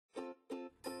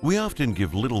We often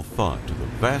give little thought to the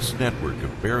vast network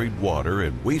of buried water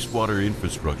and wastewater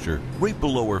infrastructure right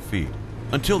below our feet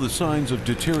until the signs of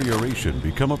deterioration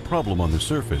become a problem on the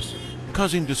surface,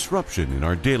 causing disruption in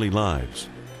our daily lives.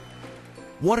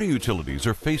 Water utilities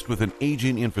are faced with an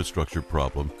aging infrastructure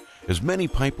problem as many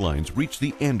pipelines reach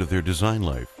the end of their design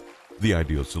life. The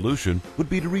ideal solution would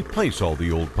be to replace all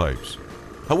the old pipes.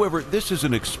 However, this is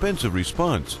an expensive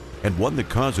response and one that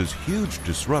causes huge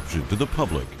disruption to the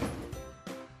public.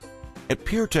 At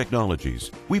Pure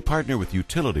Technologies, we partner with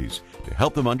utilities to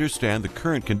help them understand the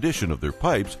current condition of their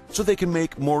pipes so they can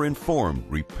make more informed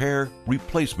repair,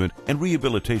 replacement, and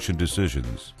rehabilitation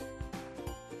decisions.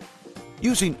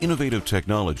 Using innovative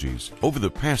technologies, over the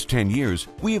past 10 years,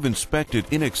 we have inspected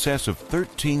in excess of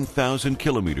 13,000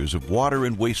 kilometers of water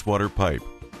and wastewater pipe,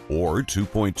 or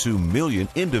 2.2 million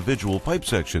individual pipe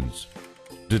sections,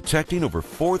 detecting over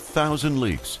 4,000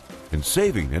 leaks and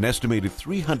saving an estimated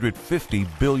 350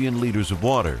 billion liters of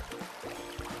water.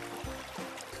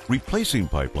 Replacing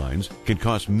pipelines can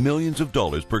cost millions of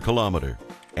dollars per kilometer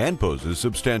and poses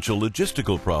substantial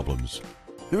logistical problems.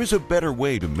 There is a better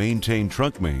way to maintain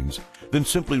trunk mains than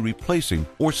simply replacing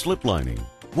or slip lining.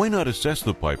 Why not assess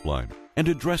the pipeline and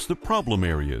address the problem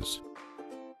areas?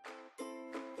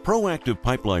 Proactive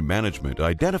pipeline management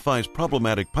identifies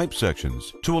problematic pipe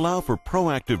sections to allow for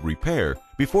proactive repair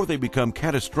before they become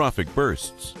catastrophic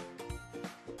bursts.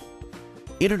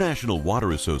 International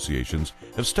water associations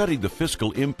have studied the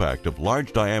fiscal impact of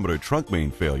large diameter trunk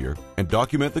main failure and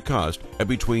document the cost at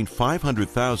between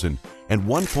 $500,000 and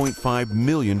 $1.5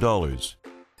 million.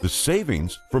 The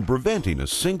savings from preventing a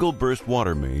single burst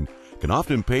water main can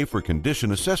often pay for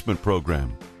condition assessment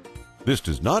program. This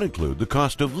does not include the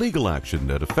cost of legal action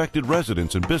that affected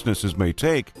residents and businesses may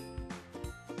take,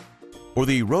 or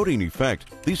the eroding effect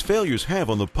these failures have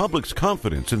on the public's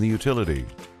confidence in the utility.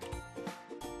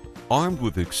 Armed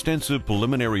with extensive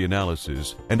preliminary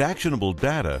analysis and actionable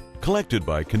data collected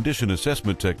by condition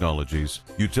assessment technologies,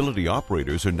 utility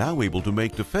operators are now able to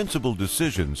make defensible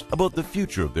decisions about the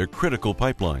future of their critical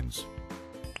pipelines.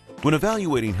 When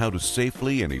evaluating how to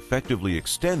safely and effectively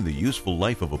extend the useful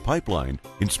life of a pipeline,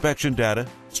 inspection data,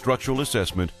 structural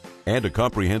assessment, and a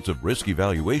comprehensive risk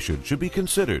evaluation should be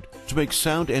considered to make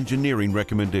sound engineering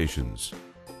recommendations.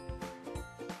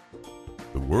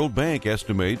 The World Bank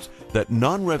estimates that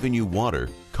non-revenue water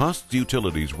costs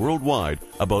utilities worldwide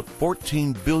about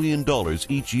 $14 billion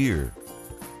each year.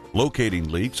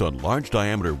 Locating leaks on large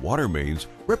diameter water mains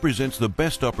represents the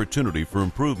best opportunity for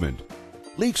improvement.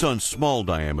 Leaks on small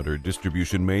diameter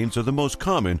distribution mains are the most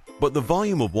common, but the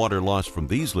volume of water loss from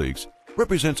these leaks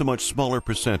represents a much smaller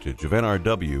percentage of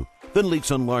NRW than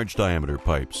leaks on large diameter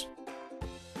pipes.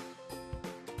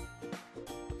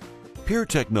 Pure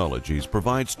Technologies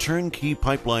provides turnkey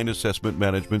pipeline assessment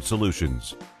management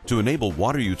solutions to enable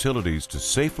water utilities to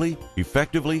safely,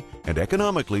 effectively, and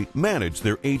economically manage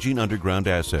their aging underground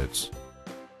assets.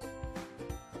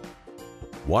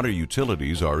 Water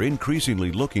utilities are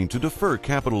increasingly looking to defer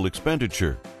capital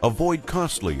expenditure, avoid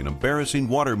costly and embarrassing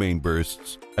water main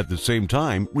bursts, at the same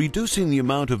time reducing the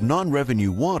amount of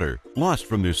non-revenue water lost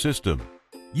from their system.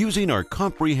 Using our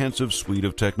comprehensive suite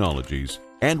of technologies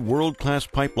and world-class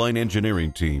pipeline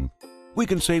engineering team, we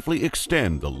can safely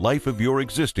extend the life of your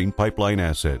existing pipeline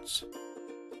assets.